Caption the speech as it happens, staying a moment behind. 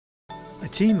A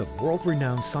team of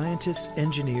world-renowned scientists,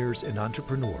 engineers, and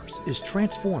entrepreneurs is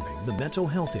transforming the mental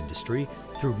health industry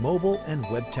through mobile and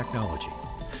web technology.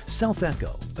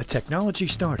 SelfEcho, a technology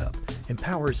startup,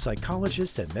 empowers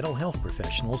psychologists and mental health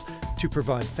professionals to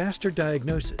provide faster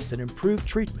diagnosis and improved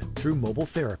treatment through mobile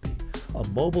therapy, a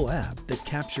mobile app that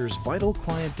captures vital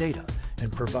client data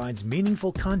and provides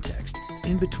meaningful context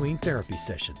in between therapy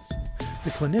sessions. The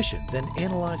clinician then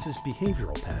analyzes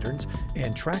behavioral patterns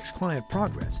and tracks client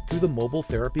progress through the mobile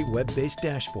therapy web-based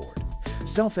dashboard.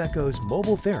 SelfEcho's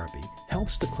mobile therapy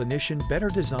helps the clinician better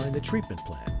design the treatment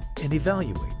plan and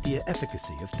evaluate the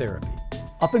efficacy of therapy.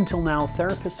 Up until now,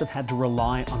 therapists have had to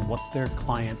rely on what their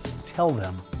clients tell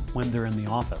them when they're in the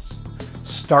office.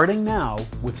 Starting now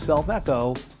with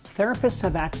SelfEcho, therapists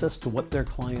have access to what their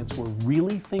clients were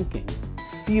really thinking,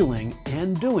 feeling,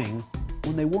 and doing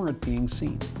when they weren't being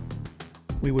seen.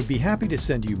 We would be happy to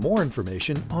send you more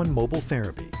information on mobile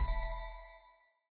therapy.